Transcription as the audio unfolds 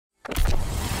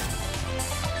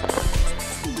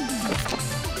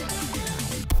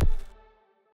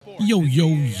Yo,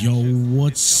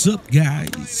 what's up,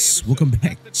 guys? Welcome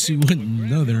back to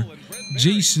another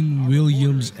Jason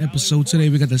Williams episode. Today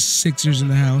we got the Sixers in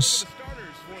the house.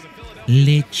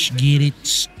 Let's get it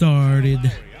started.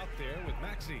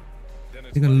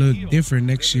 They're gonna look different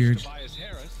next year.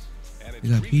 They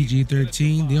got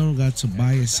PG-13. They don't got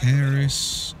Tobias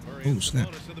Harris. Oh,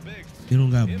 snap. They don't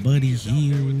got Buddy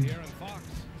Hield.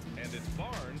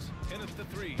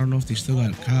 I don't know if they still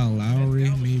got Kyle Lowry,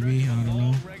 maybe. I don't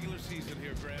know.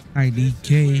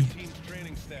 IDK.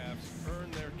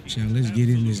 So let's get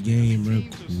in this game real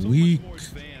quick.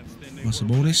 What's a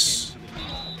bonus?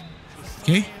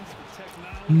 Okay.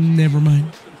 Never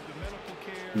mind.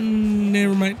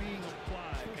 Never mind.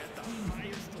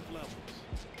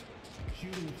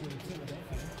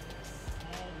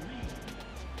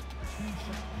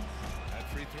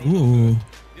 Ooh,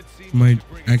 might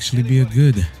actually be a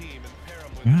good.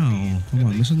 Wow, come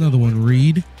on, there's another one.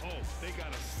 Reed.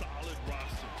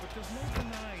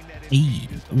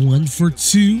 1 for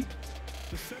 2.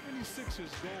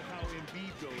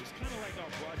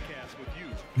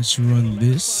 Let's run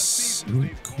this real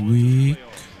quick.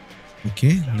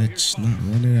 Okay, let's not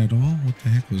run it at all. What the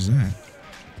heck was that?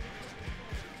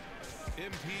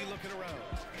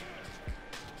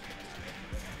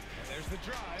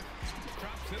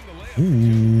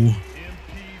 Ooh.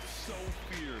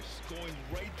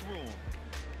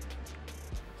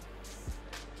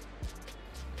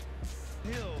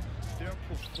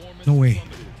 No way.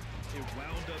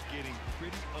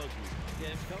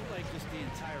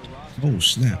 Oh,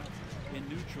 snap. In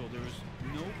neutral, there was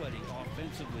nobody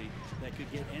offensively that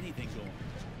could get anything going.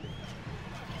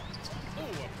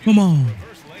 Come on.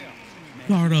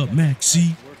 Guard up,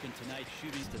 Maxie.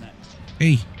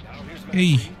 Hey.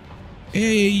 Hey.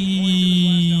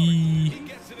 Hey.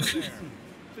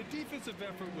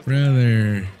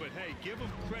 Brother.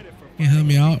 You help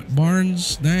me out,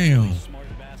 Barnes? Damn.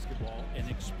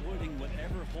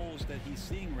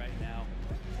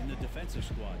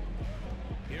 Squad.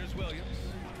 Here's Williams,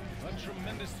 a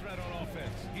tremendous threat on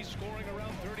offense. He's scoring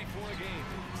around 34 a game.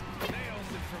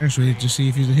 Actually, to see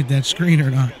if he's gonna hit that screen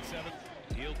or not.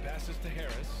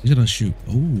 He's gonna shoot.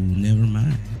 Oh, never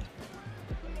mind.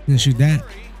 He's gonna shoot that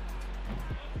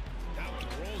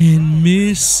and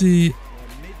miss it.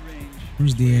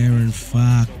 Where's the Aaron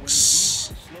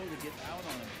Fox?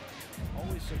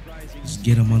 Let's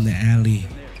get him on the alley.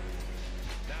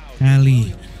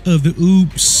 Alley of the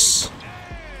oops.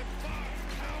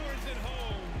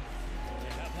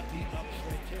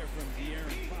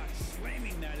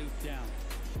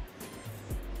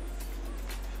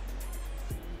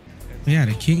 Yeah,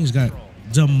 the Kings got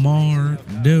DeMar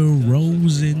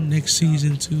DeRozan next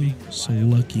season too. So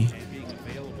lucky.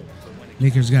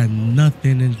 Lakers got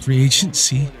nothing in free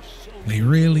agency. Like,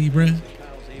 really, bruh?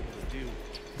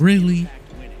 Really?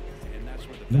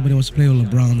 Nobody wants to play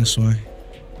with LeBron this way.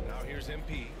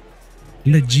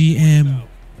 The GM,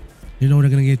 you know they're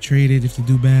gonna get traded if they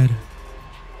do bad.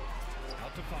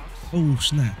 Oh,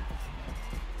 snap.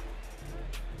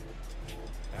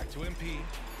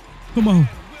 Come on.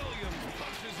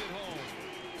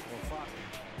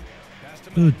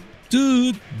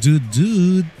 Dude.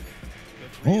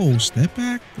 Oh, step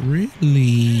back?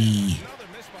 Really?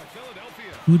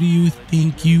 Who do you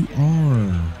think you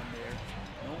are?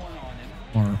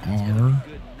 RR.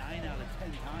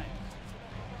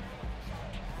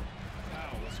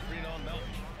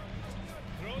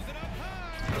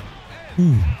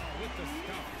 Ooh.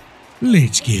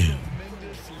 Let's go.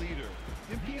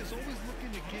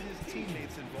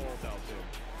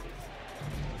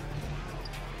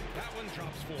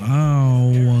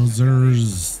 Wow,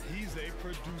 there's. He's a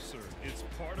producer. It's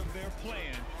part of their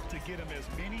plan to get him as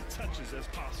many touches as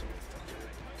possible.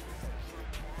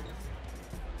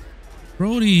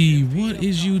 Brody, what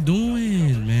is you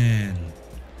doing, man?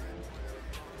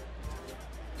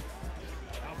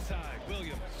 Outside,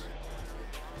 Williams.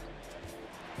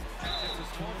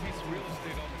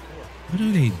 Why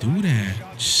do they do that?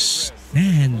 Just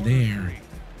stand there.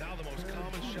 Now the most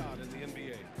common shot in the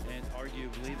NBA. And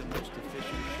arguably the most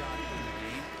efficient shot in the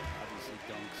game. Obviously,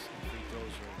 dunks and free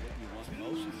throws are what you want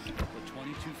most. But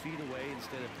 22 feet away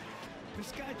instead of...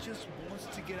 This guy just wants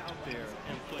to get out there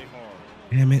and play hard.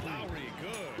 Damn it. Lowry,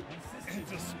 good. And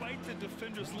despite the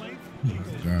defender's length, he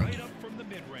goes right up from the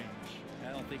mid-range.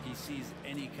 I don't think he sees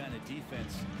any kind of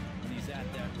defense when he's at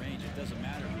that range. It doesn't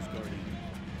matter who's guarding him.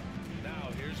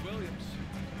 Now here's Williams.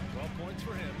 12 points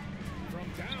for him. From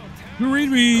downtown.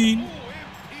 Green.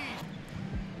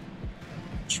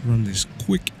 Let's run this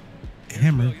quick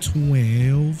hammer.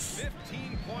 12.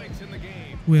 15 points in the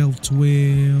game.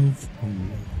 12. Oh.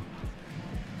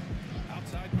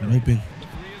 Open.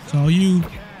 It's all you.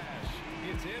 Cash.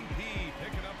 It's MP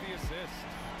picking up the assist.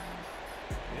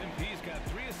 MP's got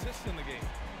 3 assists in the game.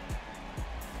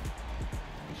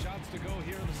 Shots to go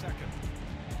here in the second.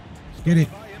 Get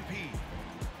it. By MP.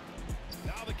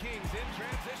 Now the Kings in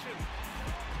transition.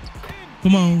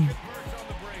 Come on. Converts on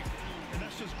the break. And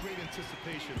that's just great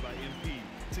anticipation by MP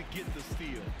to get the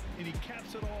steal. And he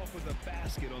caps it off with a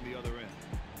basket on the other end.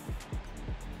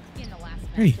 In the last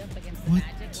Hey, matchup against the what?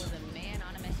 Magic was a man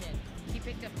on a mission. He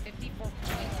picked up 54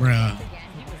 points. Bruh. Again,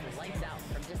 he was lights out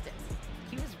from distance.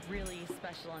 He was really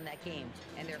special in that game,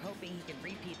 and they're hoping he can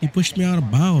repeat that. He pushed me out of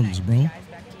bounds, bro. Guys,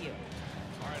 back to you.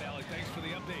 All right, Alec, thanks for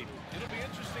the update. It'll be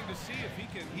interesting to see if he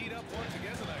can heat up once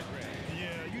again tonight, Greg.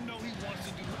 Yeah, you know he wants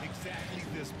to do exactly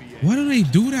this, BA. Why do they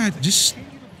do that? Just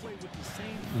Continue to play with the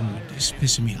same ooh, this is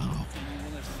pissing me off. And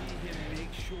you want to see him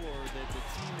make sure that the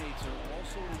teammates are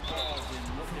also involved in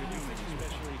what they're doing,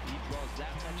 especially if he draws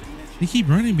that much attention. They keep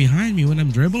running behind me when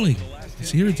I'm dribbling.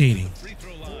 It's irritating. Free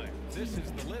throw line. This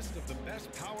is the list of the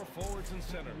best power forwards and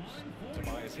centers.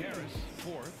 Tobias Harris,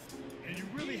 4th. And you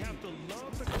really have to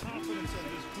love the confidence of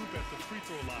this group at the free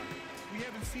throw line. We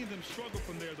haven't seen them struggle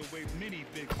from there the way many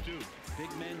bigs do. Big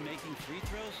men making free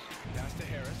throws. Pass to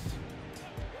Harris.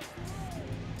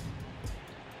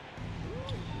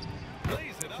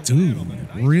 Lays it up Dude, and in on the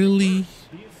nice really? reverse.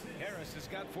 Harris has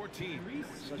got 14.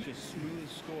 Such a smooth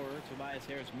scorer, Tobias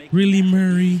Harris making Really, that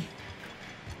Murray?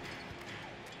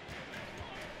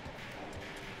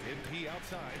 MP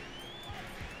outside.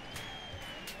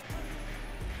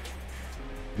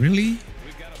 Really?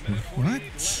 We've got a minute 48 What?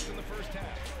 left in the first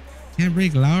half. Can't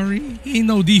break Lowry? He ain't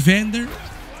no defender. Slam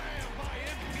by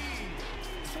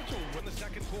MP. Such a win the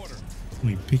second quarter.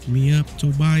 Wait, pick me up,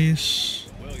 Tobias.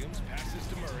 Williams passes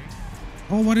to Murray.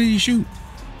 Oh, why did he shoot?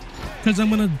 Because I'm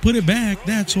going to put it back.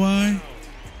 That's why.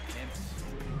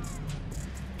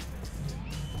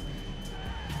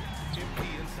 MP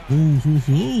inside. Ooh, ooh, Touch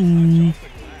ooh. off the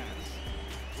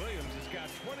glass. Williams has got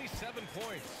 27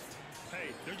 points. Hey,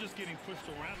 they're just getting pushed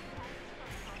around.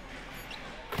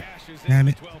 Cash is Damn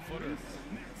in it. the 12-footer.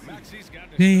 Maxi's got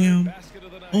his Damn. third basket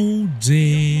of the night. Oh,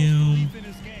 damn. Belief in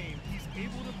his game, he's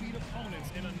able to beat opponents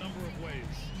in a number of ways.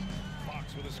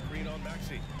 Fox with a screen on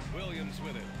Maxi. Williams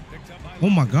with it. Picked up by Oh,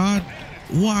 my God.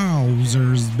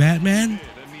 Wowzers, Batman.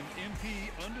 I mean,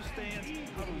 MP understands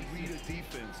how to read a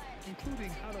defense,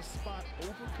 including how to spot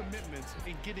overcommitments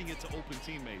and getting it to open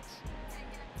teammates.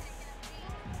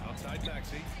 outside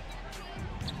Maxi.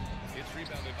 It's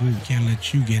rebounded Ooh, by can't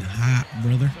let you get hot,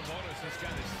 brother. Sabonis has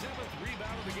got his 7th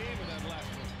rebound of the game in that last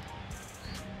one.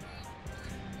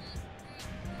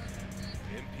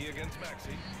 MP against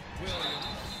Maxi. Williams.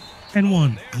 And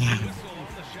one. There's the Ah, whistle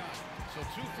on the shot. So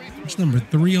 2 free throws. it's number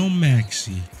 3 on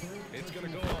Maxi. It's going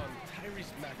to go on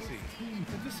Tyrese Maxi. And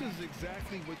this is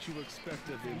exactly what you expect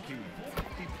of MP.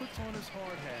 He puts on his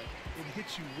hard hat and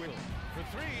hits you with him. For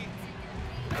 3.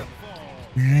 That ball.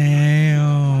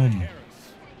 Damn. Harris.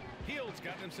 Hield's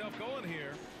gotten himself going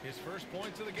here. His first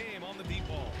points of the game on the deep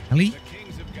ball. Ali? The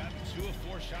Kings have gotten 2 of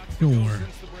 4 shots to go Sure.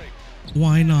 since the break.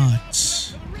 Why not?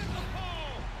 To the rim of the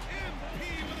ball. MP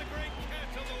with a great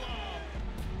catch on the lob.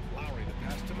 Lowry the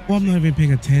pass to Maxi. Well, I'm not even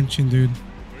paying attention, dude.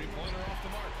 Three-pointer off the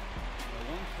mark.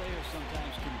 One player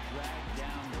sometimes can drag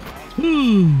down the rest.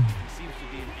 Ooh. He seems to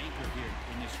be an anchor here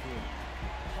in this group.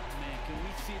 Oh, man, can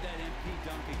we see that MP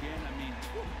dunk again? I mean,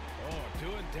 Oh,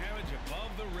 doing damage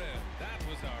above the rim. That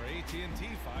was our AT&T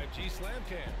 5G slam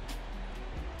cam.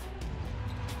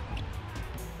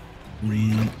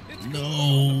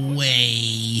 No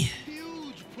way.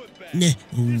 Huge putback. No This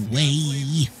guy plays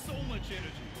way. with so much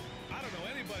energy. I don't know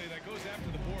anybody that goes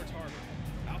after the boards harder.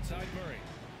 Outside Murray.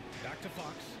 Back to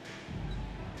Fox.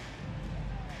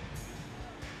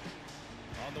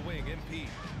 On the wing, MP.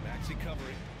 Maxi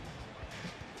covering.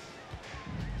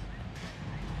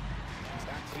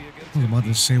 Maxi against I was about to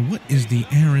MP. say, what is the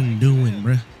Aaron doing,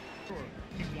 bruh?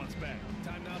 He wants back.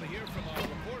 Time now to hear from our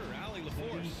reporter, Allie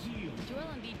LaForce. Joel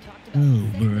Embiid talked about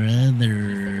Oh, the brother.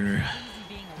 easy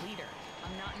being a leader.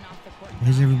 I'm not an off the court. Why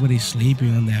is everybody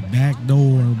sleeping on that back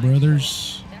door,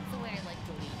 brothers? That's the way I like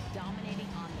to lead, dominating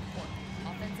on the court,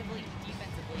 offensively,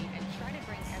 defensively, and try to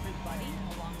bring everybody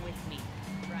along with me.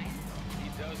 Brian? He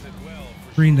does it well.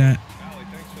 For Screen sure. that. Allie,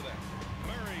 thanks for that.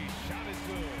 Murray, shot is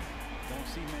good. don't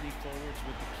see many forwards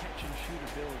with the catch and shoot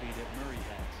ability that Murray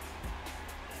has.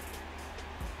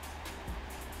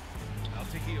 Out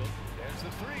to Hield. There's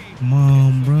the 3. Come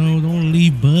on, bro. Don't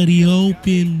leave Buddy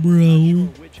open, Not bro. sure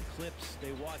which clips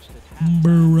they watched at halftime.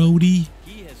 Brody.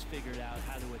 He has figured out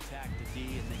how to attack the D,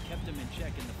 and they kept him in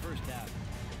check in the first half.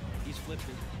 He's flipped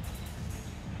it.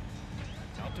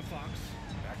 Out to Fox.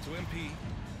 Back to MP.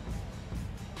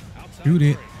 Outside Shoot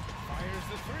it. Murray. Fires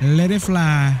the three. Let it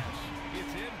fly.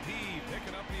 It's MP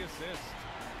picking up the assist.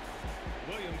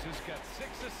 Williams has got 6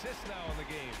 assists now in the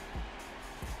game.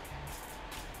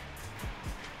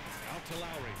 Out to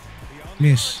Lowry. Beyond the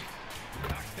Miss. arc.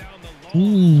 Knocks down the long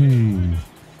Ooh.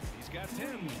 He's got 10.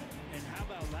 And how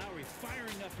about Lowry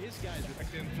firing up his guys?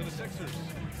 Back in for the Sixers.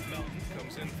 Melton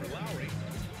comes in for Lowry.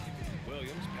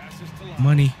 Williams passes to Lowry.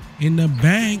 Money in the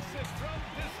bank. Assist from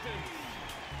distance.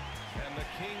 And the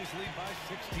Kings lead by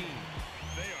 16.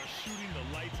 They are shooting the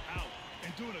lights out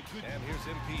and doing a good And here's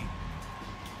MP.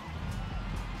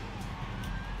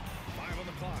 5 on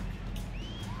the clock.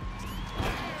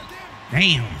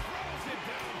 Damn.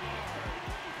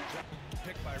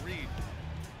 Picked by Reed.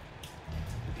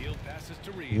 Hield passes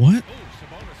to Reed. What? Oh,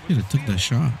 Sabonis with Should the have took that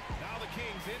steal. shot. Now the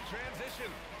Kings in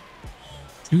transition.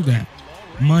 Do that.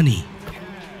 Money.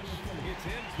 It's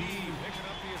MP picking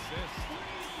up the assist.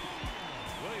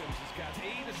 Williams has got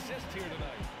 8 assists here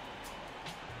tonight.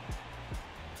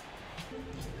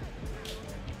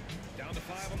 Down to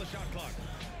 5 on the shot clock.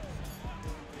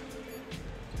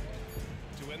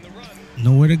 To end the run.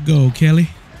 Nowhere to go, Kelly.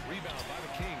 Rebound by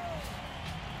the Kings.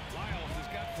 Lyles has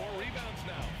got 4 rebounds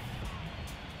now.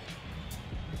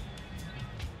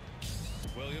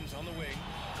 Williams on the wing.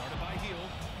 Guarded by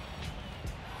Hield.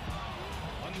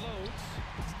 Unloads.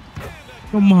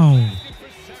 Come on. For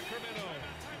Sacramento.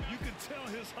 You can tell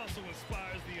his hustle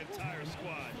inspires the entire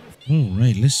squad. All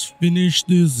right, let's finish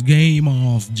this game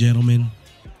off, gentlemen.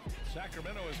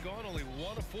 Sacramento has gone only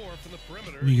 1 of 4 from the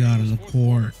perimeter. We got in in the fourth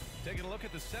court. quarter. Taking a look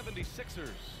at the 76ers.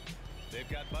 They've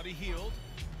got Buddy Hield.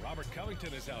 Robert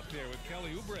Covington is out there with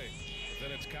Kelly Oubre.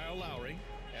 Then it's Kyle Lowry.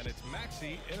 And it's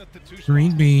Maxey in at the 2 spot.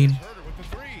 Green bean. Herter with the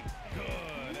 3.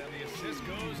 Good. And the assist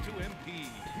goes to MP.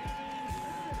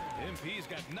 MP's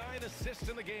got 9 assists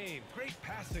in the game. Great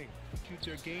passing. Execute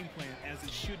their game plan as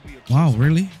it should be. Wow,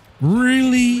 really?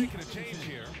 Really? Making a change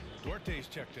here. Duarte's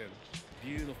checked in.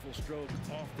 Beautiful stroke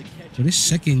off the catch. So this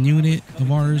second unit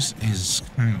of ours is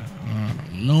kind of, I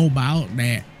don't know about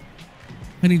that.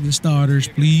 I need the starters,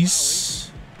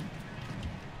 please.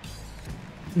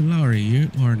 Lowry, you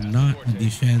are not a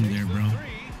defender, bro.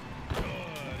 Good,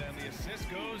 and the assist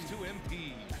goes to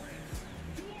MP.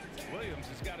 Williams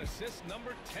has got assist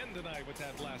number 10 tonight with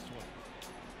that last one.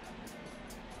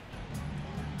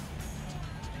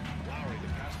 Lowry,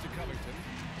 the pass to Covington.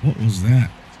 What was that?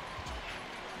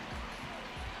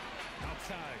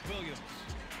 Outside, Williams.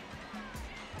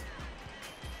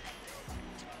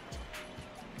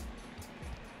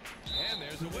 And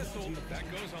there's a whistle. That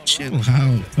goes on. Chill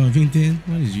out, Covington.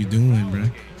 What is you doing, bro? Yeah,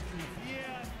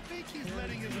 I think he's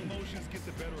letting his emotions get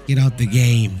the better of Get out the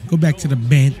game. Go back to the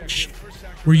bench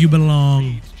where you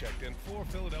belong. Checked in for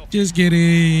Philadelphia. Just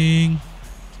kidding.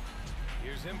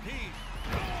 Here's MP.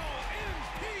 Oh,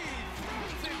 MP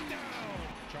throws it down.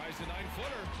 Tries the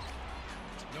 9-footer.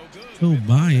 No good.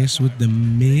 Tobias with the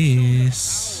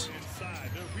miss. inside.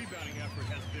 Their rebounding effort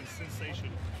has been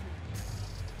sensational.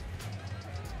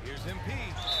 Here's MP.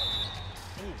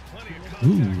 Ooh, plenty of contact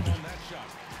Ooh. on that shot.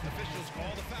 Officials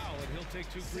call the foul, and he'll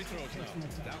take 2 free throws now.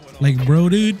 That one Like, bro,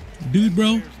 dude,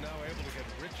 bro. Players now able to get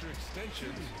richer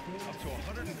extensions up to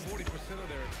 140% of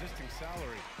their existing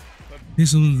salary. But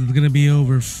This one's gonna be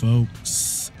over,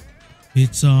 folks.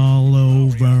 It's all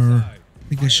over.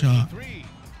 Take a shot. 3.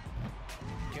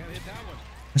 Can't hit that one.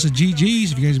 That's a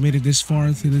GG's if you guys made it this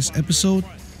far through this episode.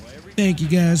 Thank you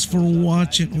guys for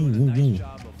watching. Oh, whoa,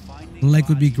 whoa. A like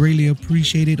would be greatly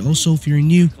appreciated. Also, if you're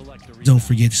new, don't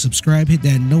forget to subscribe. Hit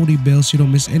that NOTI bell so you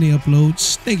don't miss any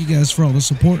uploads. Thank you guys for all the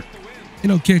support.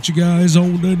 And I'll catch you guys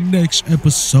on the next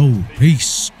episode.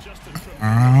 Peace.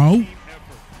 Ow. Once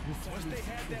they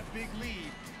had that big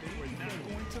lead, they were not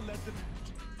going to let the